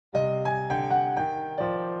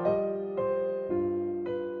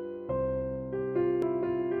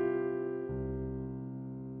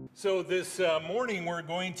So this morning we're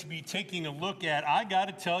going to be taking a look at, I got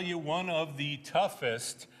to tell you, one of the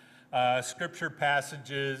toughest scripture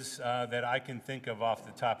passages that I can think of off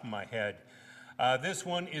the top of my head. This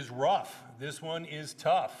one is rough. This one is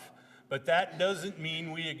tough. But that doesn't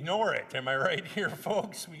mean we ignore it. Am I right here,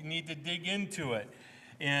 folks? We need to dig into it.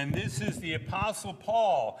 And this is the Apostle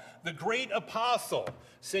Paul, the great apostle,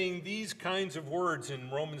 saying these kinds of words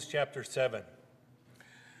in Romans chapter 7.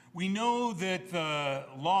 We know that the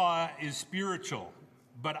law is spiritual,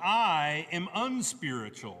 but I am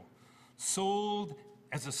unspiritual, sold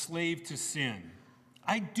as a slave to sin.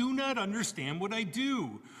 I do not understand what I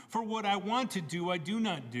do, for what I want to do, I do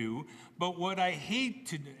not do, but what I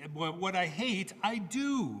hate, I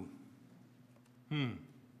do. And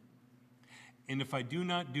if I do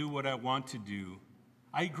not do what I want to do,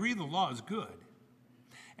 I agree the law is good.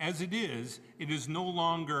 As it is no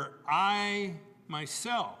longer I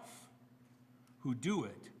myself who do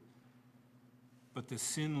it, but the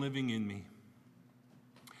sin living in me.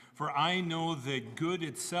 For I know that good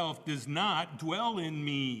itself does not dwell in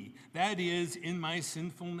me, that is, in my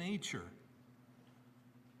sinful nature.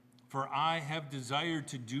 For I have desired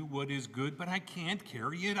to do what is good, but I can't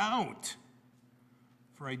carry it out.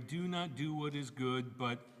 For I do not do what is good,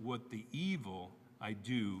 but what the evil I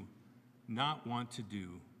do not want to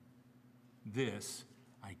do, this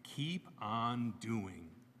I keep on doing.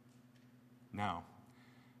 Now,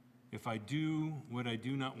 if I do what I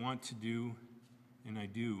do not want to do, and I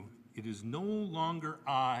do, it is no longer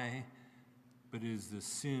I, but it is the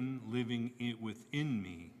sin living within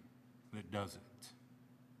me that does it.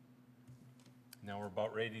 Now we're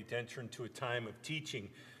about ready to enter into a time of teaching,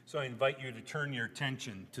 so I invite you to turn your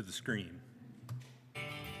attention to the screen.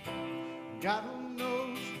 God only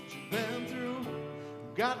knows what you've been through.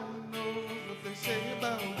 God only knows what they say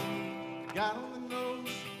about you. God only knows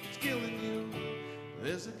what's killing you.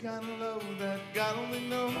 There's a kind of love that God only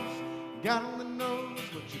knows. God only knows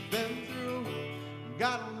what you've been through.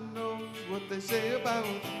 God only knows what they say about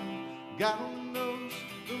you. God only knows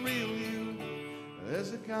the real you.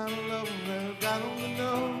 There's a kind of love that God only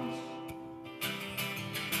knows.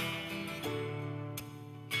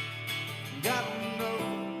 God only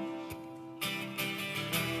knows.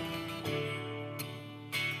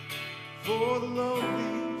 For the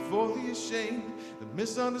lonely, for the ashamed, the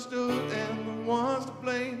misunderstood and the ones to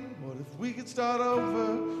blame. What if we could start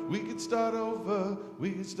over? We could start over.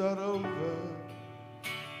 We could start over.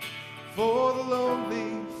 For the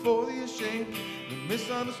lonely, for the ashamed, the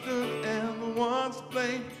misunderstood and the ones to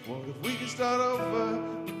blame. What if we could start over?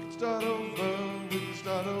 We could start over. We could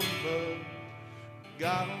start over.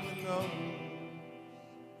 God only knows.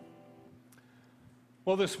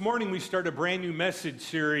 Well, this morning we start a brand new message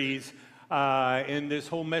series, and this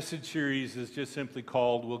whole message series is just simply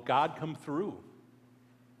called, Will God Come Through?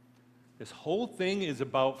 This whole thing is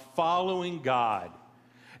about following God.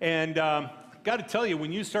 And got to tell you,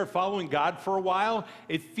 when you start following God for a while,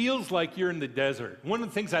 it feels like you're in the desert. One of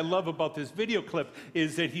the things I love about this video clip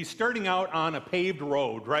is that he's starting out on a paved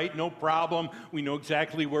road, right? No problem. We know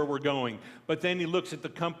exactly where we're going. But then he looks at the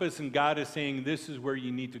compass and God is saying, this is where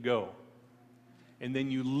you need to go. And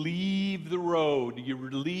then you leave the road, you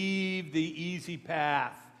leave the easy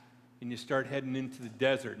path, and you start heading into the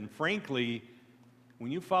desert. And frankly,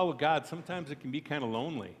 when you follow God, sometimes it can be kind of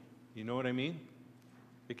lonely. You know what I mean?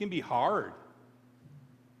 It can be hard.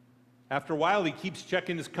 After a while, he keeps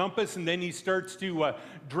checking his compass, and then he starts to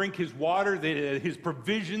drink his water, his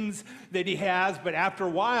provisions that he has. But after a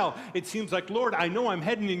while, it seems like, Lord, I know I'm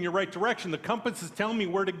heading in your right direction. The compass is telling me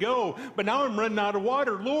where to go, but now I'm running out of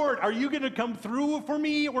water. Lord, are you going to come through for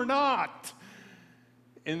me or not?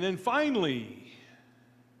 And then finally,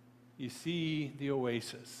 you see the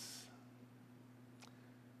oasis.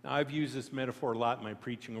 Now, I've used this metaphor a lot in my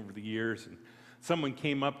preaching over the years, and someone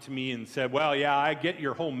came up to me and said, well, yeah, I get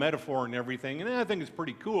your whole metaphor and everything, and I think it's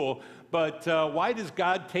pretty cool, but why does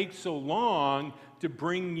God take so long to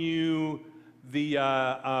bring you the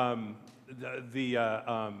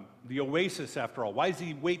oasis after all? Why does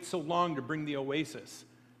he wait so long to bring the oasis?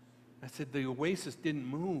 I said, the oasis didn't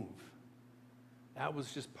move. That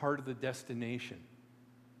was just part of the destination.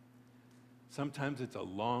 Sometimes it's a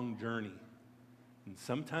long journey, and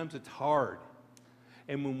sometimes it's hard.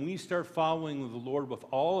 And when we start following the Lord with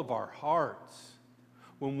all of our hearts,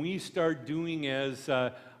 when we start doing as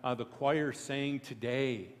the choir sang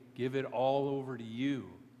today, give it all over to you,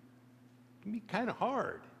 it can be kind of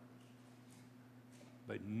hard.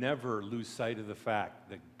 But never lose sight of the fact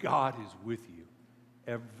that God is with you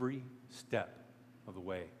every step of the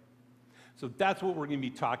way. So that's what we're going to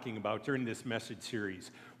be talking about during this message series.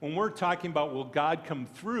 When we're talking about will God come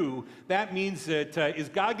through, that means that is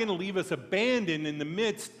God going to leave us abandoned in the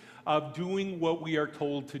midst of doing what we are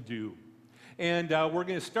told to do? And we're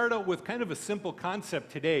going to start out with kind of a simple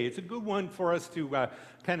concept today. It's a good one for us to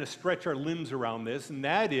kind of stretch our limbs around this, and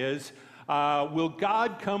that is, will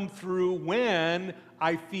God come through when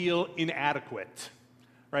I feel inadequate?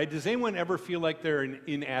 Right? Does anyone ever feel like they're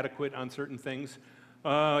inadequate on certain things?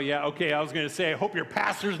 Oh, yeah, okay, I was going to say, I hope your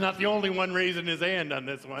pastor's not the only one raising his hand on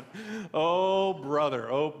this one. Oh,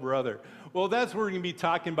 brother, oh, brother. Well, that's what we're going to be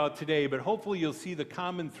talking about today, but hopefully you'll see the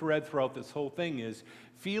common thread throughout this whole thing is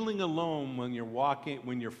feeling alone when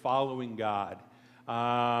you're following God.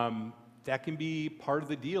 That can be part of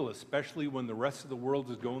the deal, especially when the rest of the world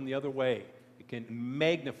is going the other way. It can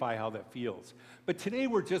magnify how that feels. But today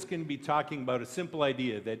we're just going to be talking about a simple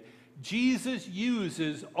idea that Jesus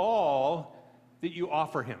uses all that you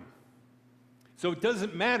offer him. So it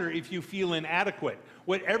doesn't matter if you feel inadequate.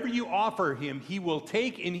 Whatever you offer him, he will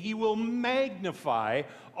take and he will magnify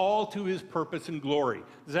all to his purpose and glory.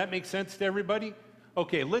 Does that make sense to everybody?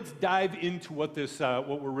 Okay, let's dive into what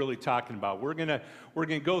we're really talking about. We're gonna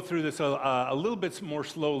go through this a little bit more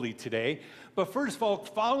slowly today. But first of all,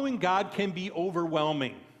 following God can be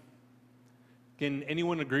overwhelming. Can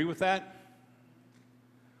anyone agree with that?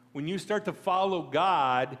 When you start to follow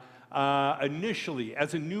God, initially,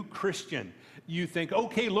 as a new Christian, you think,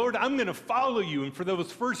 okay, Lord, I'm going to follow you. And for those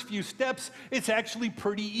first few steps, it's actually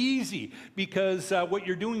pretty easy because what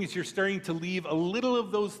you're doing is you're starting to leave a little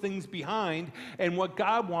of those things behind. And what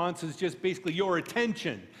God wants is just basically your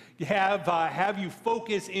attention. Have you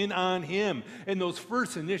focus in on him. And those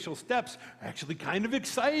first initial steps are actually kind of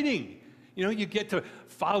exciting. You know, you get to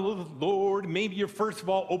follow the Lord. Maybe you're first of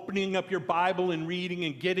all opening up your Bible and reading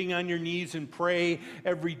and getting on your knees and pray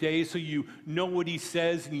every day so you know what he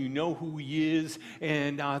says and you know who he is.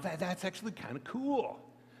 And that's actually kind of cool.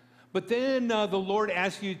 But then the Lord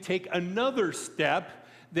asks you to take another step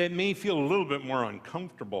that may feel a little bit more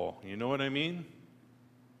uncomfortable. You know what I mean?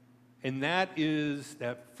 And that is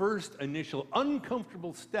that first initial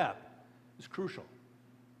uncomfortable step is crucial.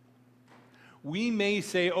 We may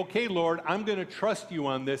say, okay, Lord, I'm going to trust you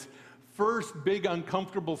on this first big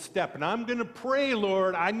uncomfortable step. And I'm going to pray,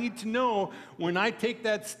 Lord, I need to know when I take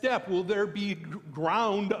that step, will there be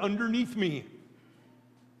ground underneath me?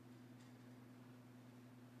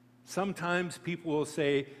 Sometimes people will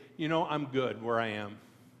say, you know, I'm good where I am.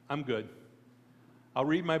 I'm good. I'll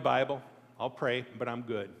read my Bible, I'll pray, but I'm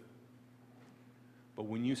good. But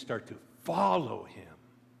when you start to follow him,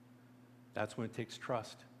 that's when it takes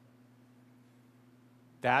trust.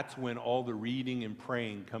 That's when all the reading and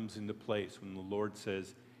praying comes into place, when the Lord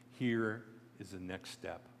says, here is the next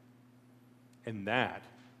step. And that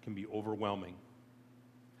can be overwhelming.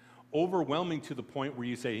 Overwhelming to the point where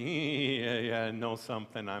you say, yeah, know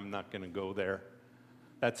something, I'm not going to go there.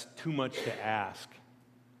 That's too much to ask.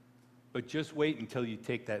 But just wait until you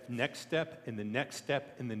take that next step and the next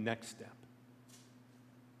step and the next step.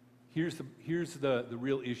 Here's the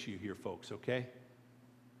real issue here, folks, okay?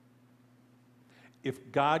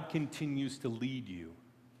 If God continues to lead you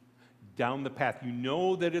down the path, you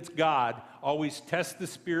know that it's God. Always test the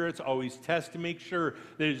spirits, always test to make sure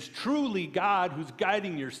that it's truly God who's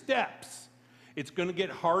guiding your steps. It's going to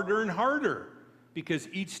get harder and harder because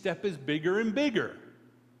each step is bigger and bigger.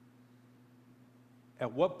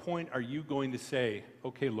 At what point are you going to say,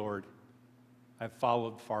 okay, Lord, I've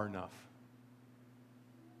followed far enough?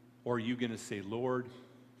 Or are you going to say, Lord,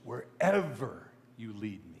 wherever you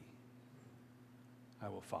lead me, I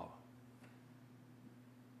will follow.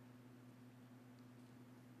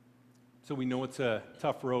 So we know it's a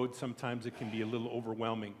tough road. Sometimes it can be a little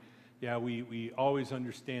overwhelming. Yeah, we always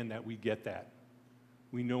understand that. We get that.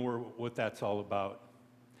 We know what that's all about.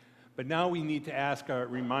 But now we need to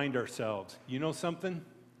remind ourselves, you know something?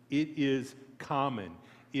 It is common.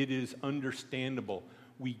 It is understandable.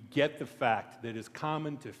 We get the fact that it's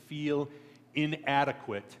common to feel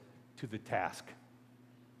inadequate to the task.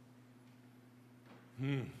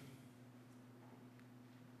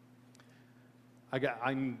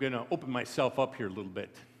 I'm going to open myself up here a little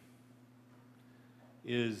bit.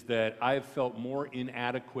 Is that I've felt more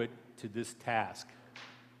inadequate to this task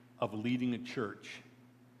of leading a church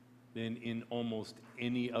than in almost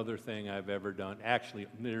any other thing I've ever done. Actually,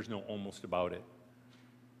 there's no almost about it.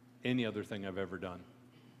 Any other thing I've ever done.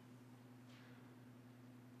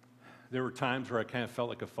 There were times where I kind of felt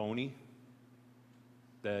like a phony.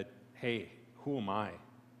 That, hey, who am I?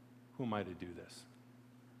 Who am I to do this?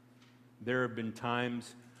 There have been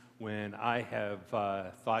times when I have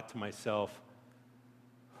thought to myself,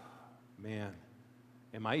 man,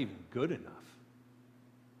 am I even good enough?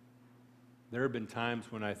 There have been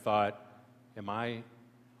times when I thought, am I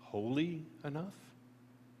holy enough?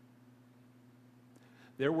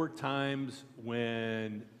 There were times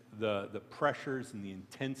when the pressures and the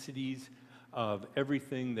intensities of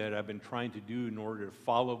everything that I've been trying to do in order to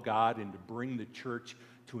follow God and to bring the church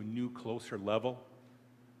to a new, closer level,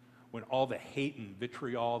 when all the hate and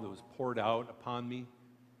vitriol that was poured out upon me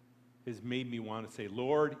has made me want to say,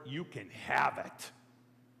 Lord, you can have it.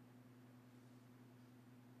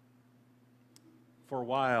 For a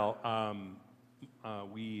while,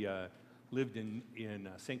 we lived in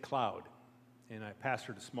St. Cloud, and I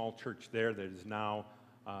pastored a small church there that is now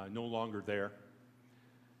no longer there.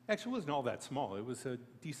 Actually, it wasn't all that small. It was a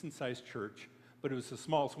decent-sized church, but it was the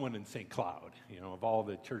smallest one in St. Cloud, of all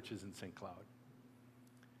the churches in St. Cloud.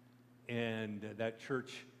 And that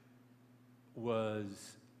church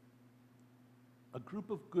was a group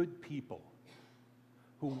of good people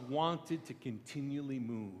who wanted to continually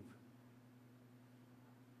move.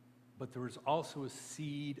 But there was also a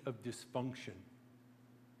seed of dysfunction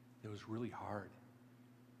that was really hard.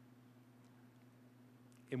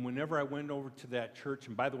 And whenever I went over to that church,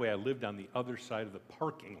 and by the way, I lived on the other side of the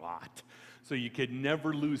parking lot, so you could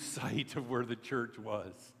never lose sight of where the church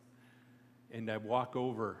was. And I'd walk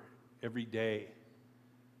over every day,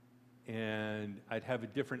 and I'd have a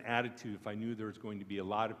different attitude if I knew there was going to be a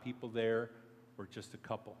lot of people there or just a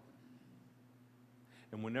couple.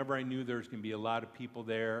 And whenever I knew there was going to be a lot of people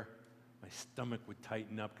there, my stomach would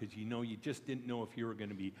tighten up because you just didn't know if you were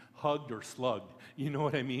going to be hugged or slugged. You know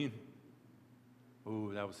what I mean?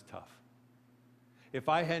 Ooh, that was tough. If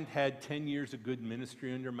I hadn't had 10 years of good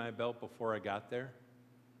ministry under my belt before I got there,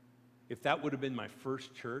 if that would have been my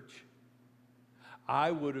first church,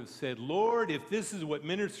 I would have said, Lord, if this is what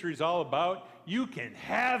ministry is all about, you can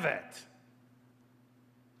have it.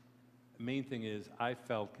 The main thing is I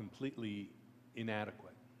felt completely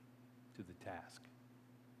inadequate to the task.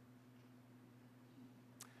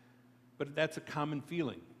 But that's a common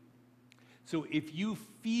feeling. So if you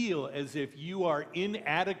feel as if you are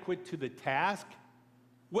inadequate to the task,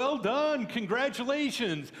 well done,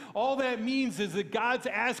 congratulations. All that means is that God's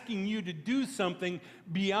asking you to do something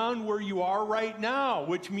beyond where you are right now,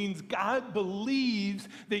 which means God believes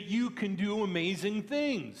that you can do amazing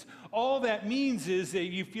things. All that means is that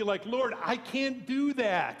you feel like, Lord, I can't do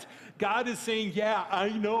that. God is saying, yeah, I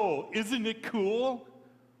know. Isn't it cool?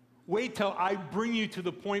 Wait till I bring you to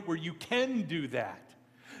the point where you can do that.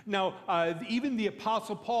 Now, even the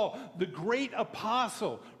Apostle Paul, the great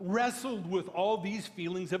apostle, wrestled with all these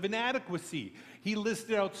feelings of inadequacy. He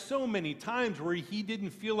listed out so many times where he didn't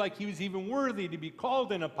feel like he was even worthy to be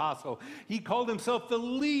called an apostle. He called himself the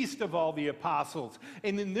least of all the apostles.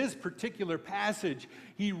 And in this particular passage,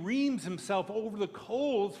 he reams himself over the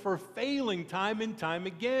coals for failing time and time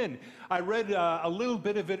again. I read a little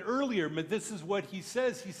bit of it earlier, but this is what he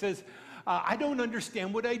says. He says, I don't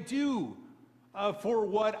understand what I do. For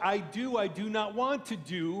what I do not want to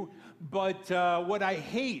do, but what I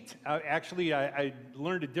hate. Actually, I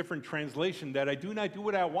learned a different translation that I do not do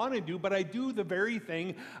what I want to do, but I do the very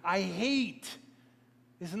thing I hate.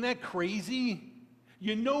 Isn't that crazy?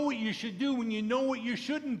 You know what you should do when you know what you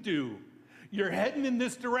shouldn't do. You're heading in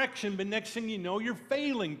this direction, but next thing you know, you're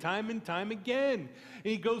failing time and time again.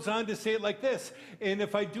 And he goes on to say it like this, and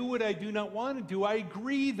if I do what I do not want to do, I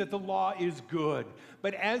agree that the law is good.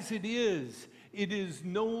 But as it is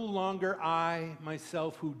no longer I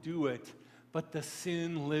myself who do it, but the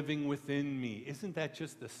sin living within me. Isn't that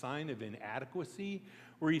just the sign of inadequacy?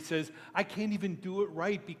 Where he says, I can't even do it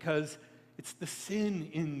right because it's the sin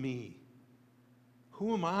in me.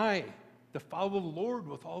 Who am I to follow the Lord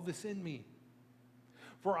with all this in me?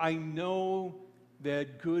 For I know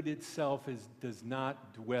that good itself does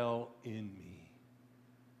not dwell in me.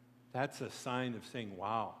 That's a sign of saying,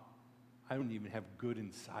 wow, I don't even have good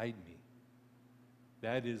inside me.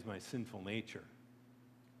 That is my sinful nature.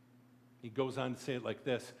 He goes on to say it like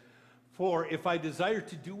this, for if I desire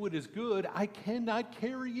to do what is good, I cannot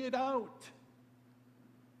carry it out.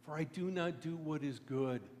 For I do not do what is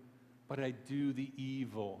good, but I do the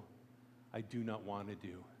evil I do not want to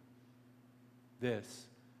do. This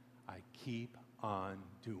I keep on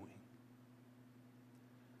doing.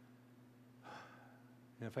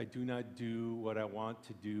 And if I do not do what I want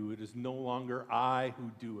to do, it is no longer I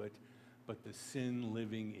who do it, but the sin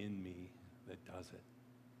living in me that does it.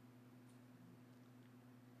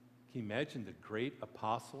 Can you imagine the great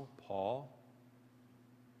apostle Paul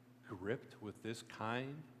gripped with this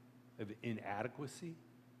kind of inadequacy?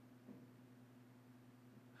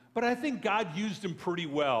 But I think God used him pretty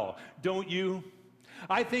well, don't you?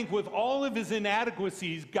 I think with all of his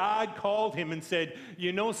inadequacies, God called him and said,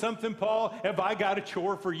 you know something, Paul? Have I got a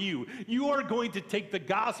chore for you? You are going to take the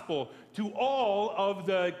gospel to all of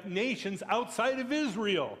the nations outside of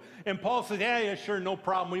Israel. And Paul said, yeah, sure, no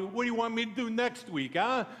problem. What do you want me to do next week,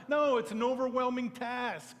 huh? No, it's an overwhelming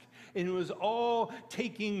task. And it was all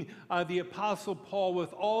taking the Apostle Paul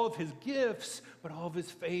with all of his gifts, but all of his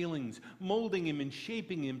failings, molding him and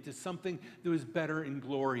shaping him to something that was better and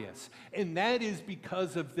glorious. And that is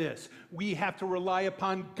because of this. We have to rely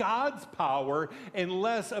upon God's power and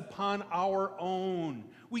less upon our own.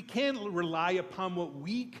 We can't rely upon what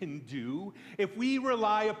we can do. If we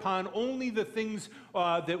rely upon only the things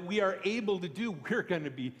that we are able to do, we're going to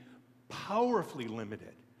be powerfully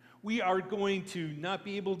limited. We are going to not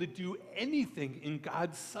be able to do anything in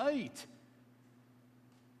God's sight.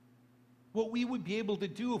 What we would be able to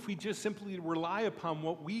do if we just simply rely upon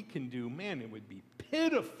what we can do, man, it would be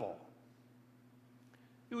pitiful.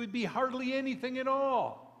 It would be hardly anything at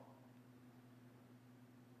all.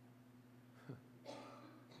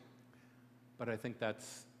 But I think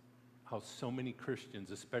that's how so many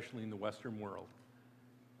Christians, especially in the Western world,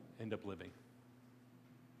 end up living.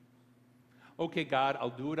 Okay, God,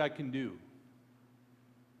 I'll do what I can do.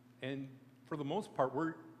 And for the most part,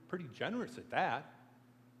 we're pretty generous at that.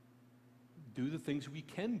 Do the things we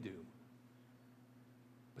can do.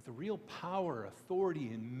 But the real power, authority,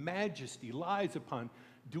 and majesty lies upon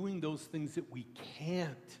doing those things that we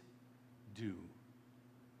can't do,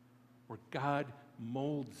 where God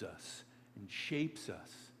molds us and shapes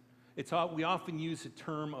us. We often use a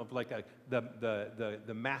term of like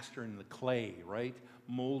the master in the clay, right?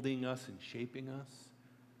 Molding us and shaping us.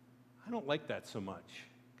 I don't like that so much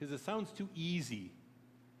because it sounds too easy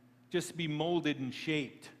just to be molded and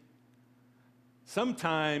shaped.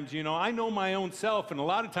 Sometimes, I know my own self, and a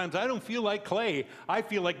lot of times I don't feel like clay. I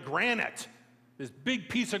feel like granite, this big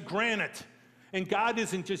piece of granite. And God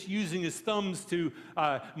isn't just using his thumbs to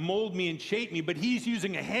mold me and shape me, but he's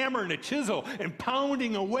using a hammer and a chisel and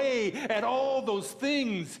pounding away at all those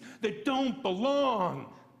things that don't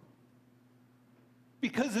belong.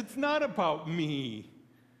 Because it's not about me.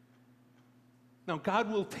 Now, God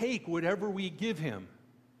will take whatever we give him,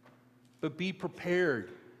 but be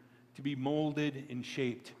prepared to be molded and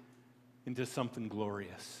shaped into something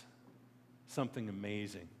glorious, something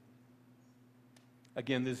amazing.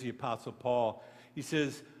 Again, this is the Apostle Paul. He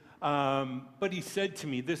says, but he said to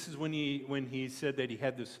me, this is when he said that he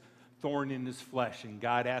had this thorn in his flesh, and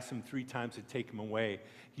God asked him 3 times to take him away.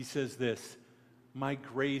 He says this, my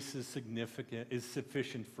grace is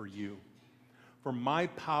sufficient for you, for my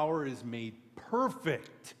power is made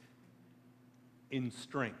perfect in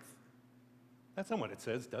strength. That's not what it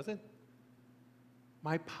says, does it?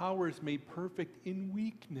 My power is made perfect in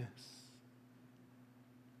weakness.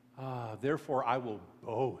 Therefore, I will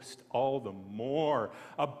boast all the more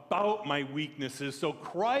about my weaknesses, so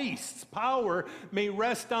Christ's power may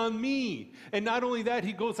rest on me. And not only that,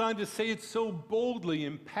 he goes on to say it so boldly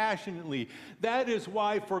and passionately. That is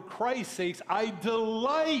why, for Christ's sakes, I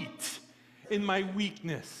delight in my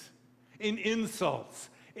weakness, in insults,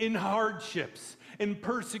 in hardships, in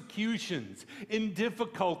persecutions, in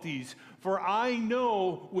difficulties. For I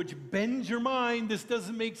know, which bends your mind, this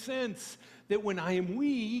doesn't make sense, that when I am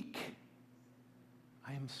weak,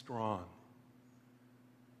 I am strong.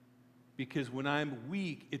 Because when I'm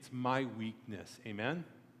weak, it's my weakness. Amen?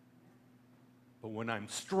 But when I'm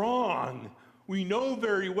strong, we know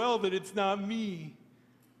very well that it's not me,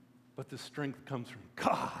 but the strength comes from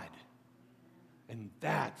God. And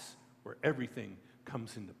that's where everything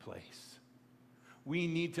comes into place. We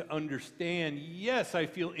need to understand, yes, I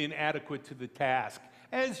feel inadequate to the task,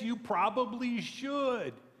 as you probably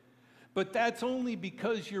should. But that's only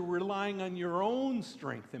because you're relying on your own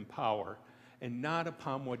strength and power and not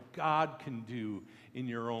upon what God can do in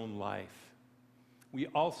your own life. We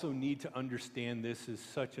also need to understand this as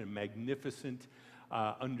such a magnificent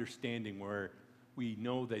understanding where we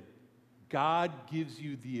know that God gives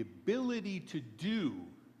you the ability to do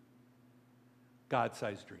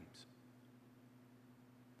God-sized dreams.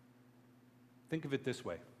 Think of it this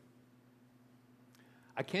way.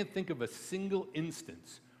 I can't think of a single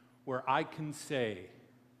instance where I can say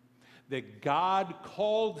that God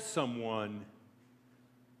called someone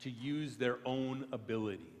to use their own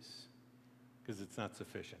abilities, because it's not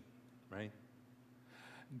sufficient, right?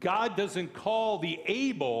 God doesn't call the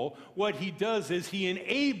able. What he does is he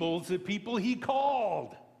enables the people he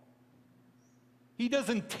called. He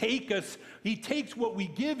doesn't take us, he takes what we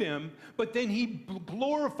give him, but then he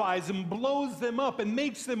glorifies them, blows them up, and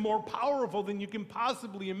makes them more powerful than you can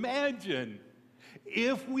possibly imagine.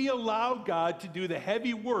 if we allow God to do the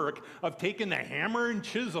heavy work of taking the hammer and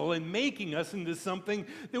chisel and making us into something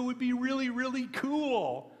that would be really, really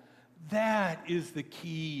cool. That is the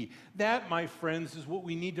key. That, my friends, is what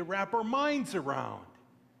we need to wrap our minds around.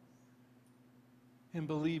 And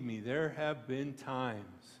believe me, there have been times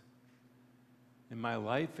in my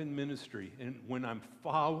life and ministry, and when I'm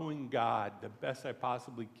following God the best I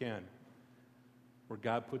possibly can, where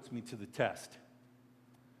God puts me to the test.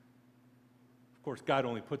 Of course, God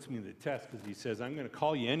only puts me to the test because he says, I'm going to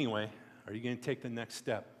call you anyway. Are you going to take the next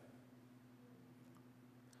step?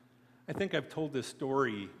 I think I've told this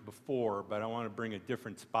story before, but I want to bring a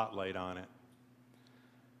different spotlight on it.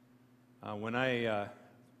 When I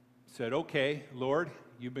said, okay, Lord,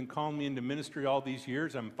 you've been calling me into ministry all these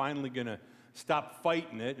years. I'm finally going to stop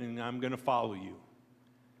fighting it, and I'm going to follow you.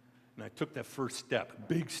 And I took that first step,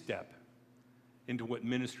 big step, into what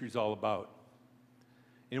ministry is all about.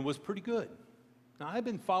 And it was pretty good. Now, I've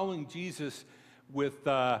been following Jesus with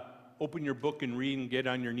open your book and read and get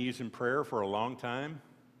on your knees in prayer for a long time.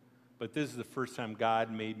 But this is the first time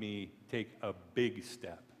God made me take a big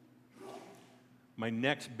step. My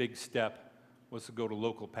next big step was to go to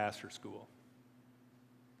local pastor school.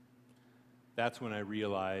 That's when I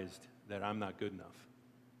realized that I'm not good enough.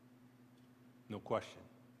 No question.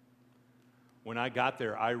 When I got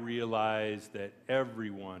there, I realized that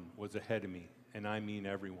everyone was ahead of me, and I mean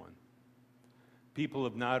everyone. People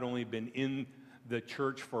have not only been in the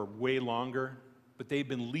church for way longer, but they've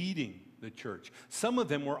been leading the church. Some of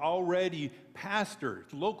them were already pastors,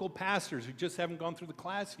 local pastors who just haven't gone through the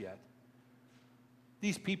class yet.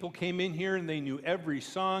 These people came in here and they knew every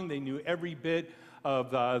song, they knew every bit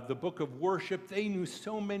of the book of worship. They knew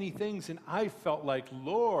so many things, and I felt like,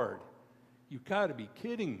 Lord, you've got to be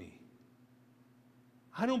kidding me.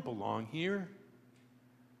 I don't belong here.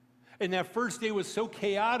 And that first day was so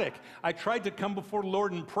chaotic. I tried to come before the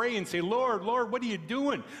Lord and pray and say, Lord, what are you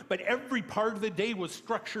doing? But every part of the day was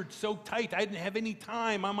structured so tight, I didn't have any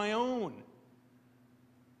time on my own.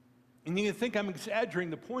 And you think I'm exaggerating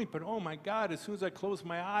the point, but oh my God, as soon as I close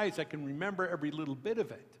my eyes, I can remember every little bit of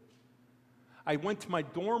it. I went to my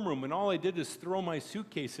dorm room, and all I did is throw my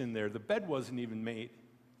suitcase in there. The bed wasn't even made.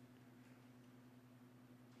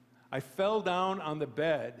 I fell down on the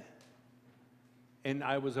bed, and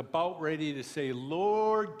I was about ready to say,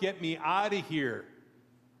 Lord, get me out of here.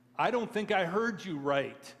 I don't think I heard you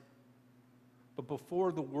right. But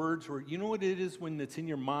before the words were, you know what it is when it's in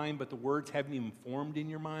your mind, but the words haven't even formed in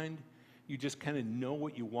your mind? You just kind of know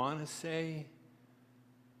what you want to say,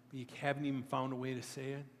 but you haven't even found a way to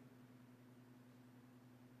say it.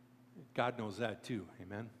 God knows that too,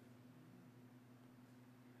 amen?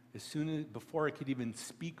 As soon as, before I could even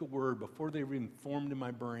speak a word, before they were even formed in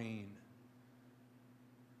my brain,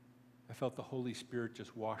 I felt the Holy Spirit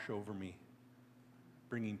just wash over me,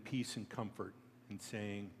 bringing peace and comfort and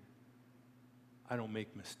saying, I don't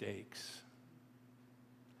make mistakes.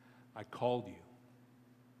 I called you.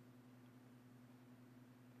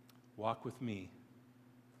 Walk with me.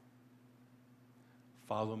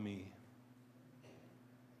 Follow me.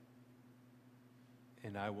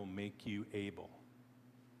 And I will make you able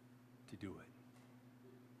to do it.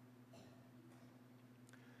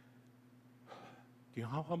 Do you know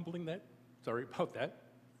how humbling that? Sorry about that.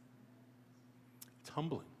 It's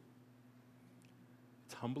humbling.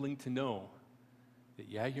 It's humbling to know that,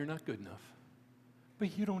 yeah, you're not good enough,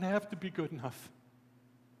 but you don't have to be good enough.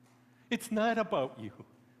 It's not about you.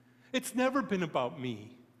 It's never been about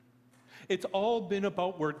me. It's all been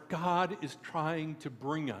about where God is trying to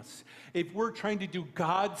bring us. If we're trying to do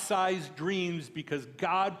God-sized dreams because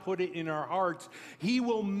God put it in our hearts, He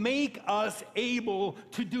will make us able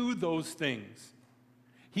to do those things.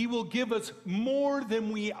 He will give us more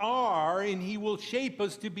than we are, and He will shape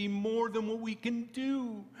us to be more than what we can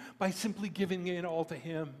do by simply giving it all to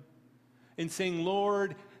Him and saying,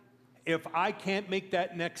 Lord, if I can't make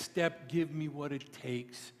that next step, give me what it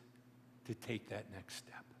takes to take that next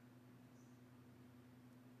step.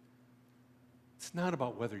 It's not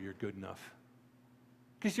about whether you're good enough,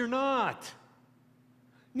 because you're not.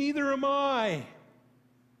 Neither am I.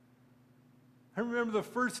 I remember the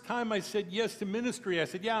first time I said yes to ministry. I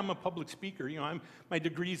said, yeah, I'm a public speaker. You know, my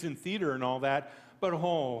degree's in theater and all that. But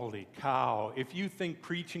holy cow, if you think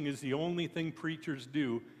preaching is the only thing preachers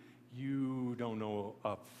do, you don't know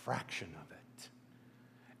a fraction of it.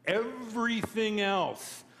 Everything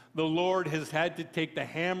else, the Lord has had to take the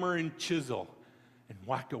hammer and chisel and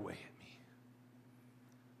whack away at me.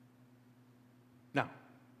 Now, do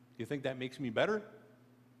you think that makes me better?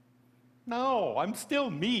 No, I'm still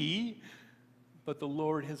me. But the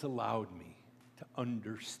Lord has allowed me to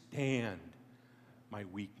understand my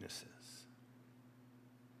weaknesses.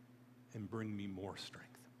 and bring me more strength.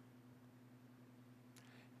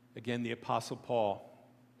 Again, the Apostle Paul,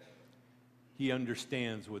 he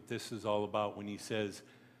understands what this is all about when he says,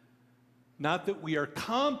 not that we are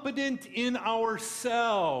competent in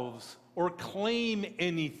ourselves or claim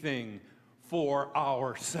anything for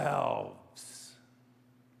ourselves,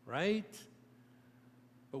 right?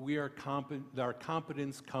 But we are competent, our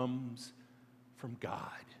competence comes from God.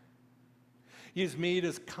 He has made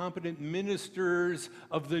us competent ministers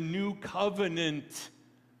of the new covenant,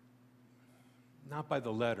 not by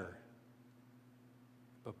the letter,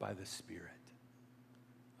 but by the Spirit.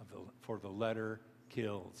 For the letter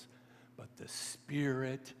kills, but the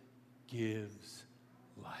Spirit gives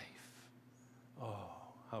life. Oh,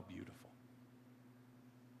 how beautiful.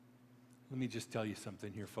 Let me just tell you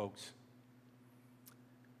something here, folks.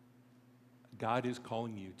 God is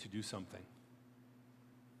calling you to do something.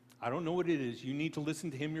 I don't know what it is. You need to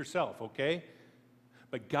listen to him yourself, okay?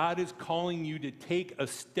 But God is calling you to take a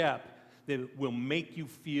step that will make you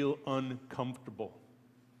feel uncomfortable.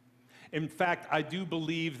 In fact, I do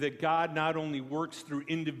believe that God not only works through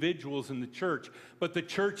individuals in the church, but the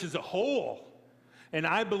church as a whole. And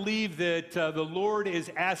I believe that the Lord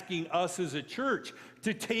is asking us as a church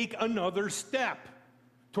to take another step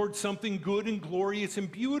towards something good and glorious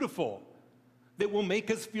and beautiful that will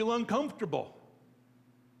make us feel uncomfortable,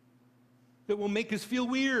 that will make us feel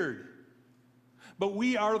weird. But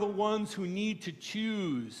we are the ones who need to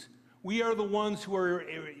choose. We are the ones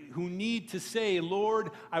who need to say, Lord,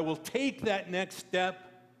 I will take that next step,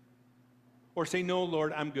 or say, no,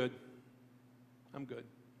 Lord, I'm good. I'm good.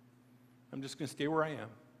 I'm just going to stay where I am.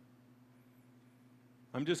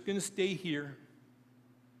 I'm just going to stay here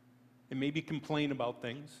and maybe complain about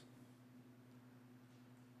things.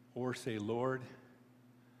 Or say, Lord,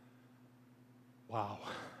 wow,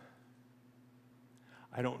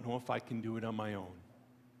 I don't know if I can do it on my own.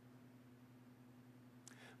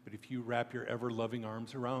 But if you wrap your ever-loving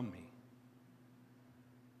arms around me,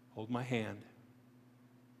 hold my hand,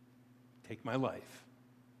 take my life,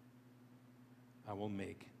 I will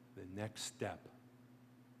make the next step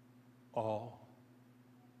all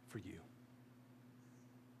for you.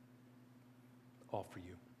 All for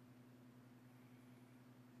you.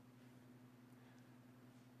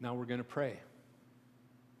 Now we're going to pray.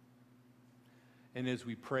 And as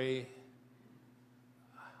we pray,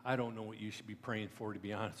 I don't know what you should be praying for, to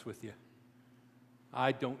be honest with you.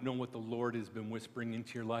 I don't know what the Lord has been whispering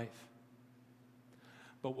into your life.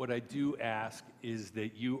 But what I do ask is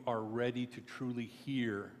that you are ready to truly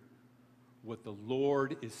hear what the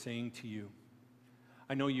Lord is saying to you.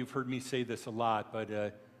 I know you've heard me say this a lot, but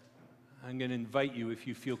I'm going to invite you, if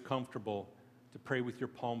you feel comfortable, to pray with your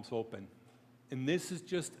palms open. And this is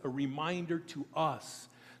just a reminder to us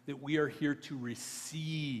that we are here to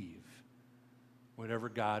receive whatever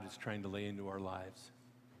God is trying to lay into our lives.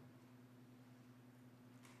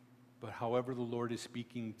 But however the Lord is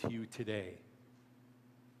speaking to you today,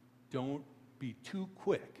 don't be too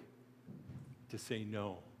quick to say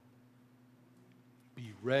no.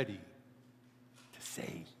 Be ready to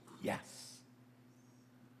say yes.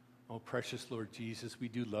 Oh, precious Lord Jesus, we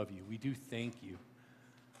do love you. We do thank you.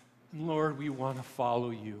 And Lord, we want to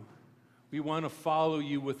follow you. We want to follow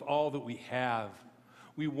you with all that we have.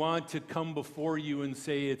 We want to come before you and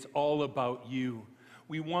say it's all about you.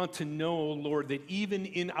 We want to know, Lord, that even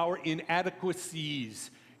in our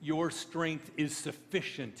inadequacies, your strength is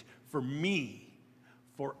sufficient for me,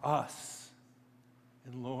 for us.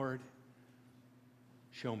 And Lord,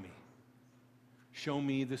 show me. Show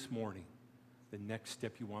me this morning the next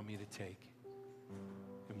step you want me to take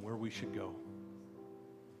and where we should go.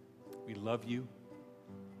 We love you.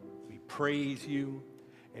 We praise you.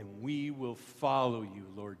 And we will follow you,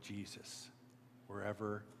 Lord Jesus,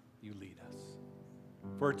 wherever you lead us.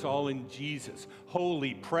 For it's all in Jesus'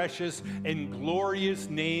 holy, precious, and glorious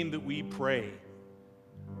name that we pray.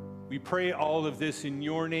 We pray all of this in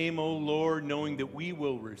your name, O Lord, knowing that we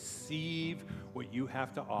will receive what you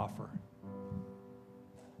have to offer.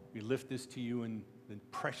 We lift this to you in the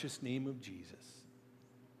precious name of Jesus.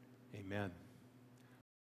 Amen.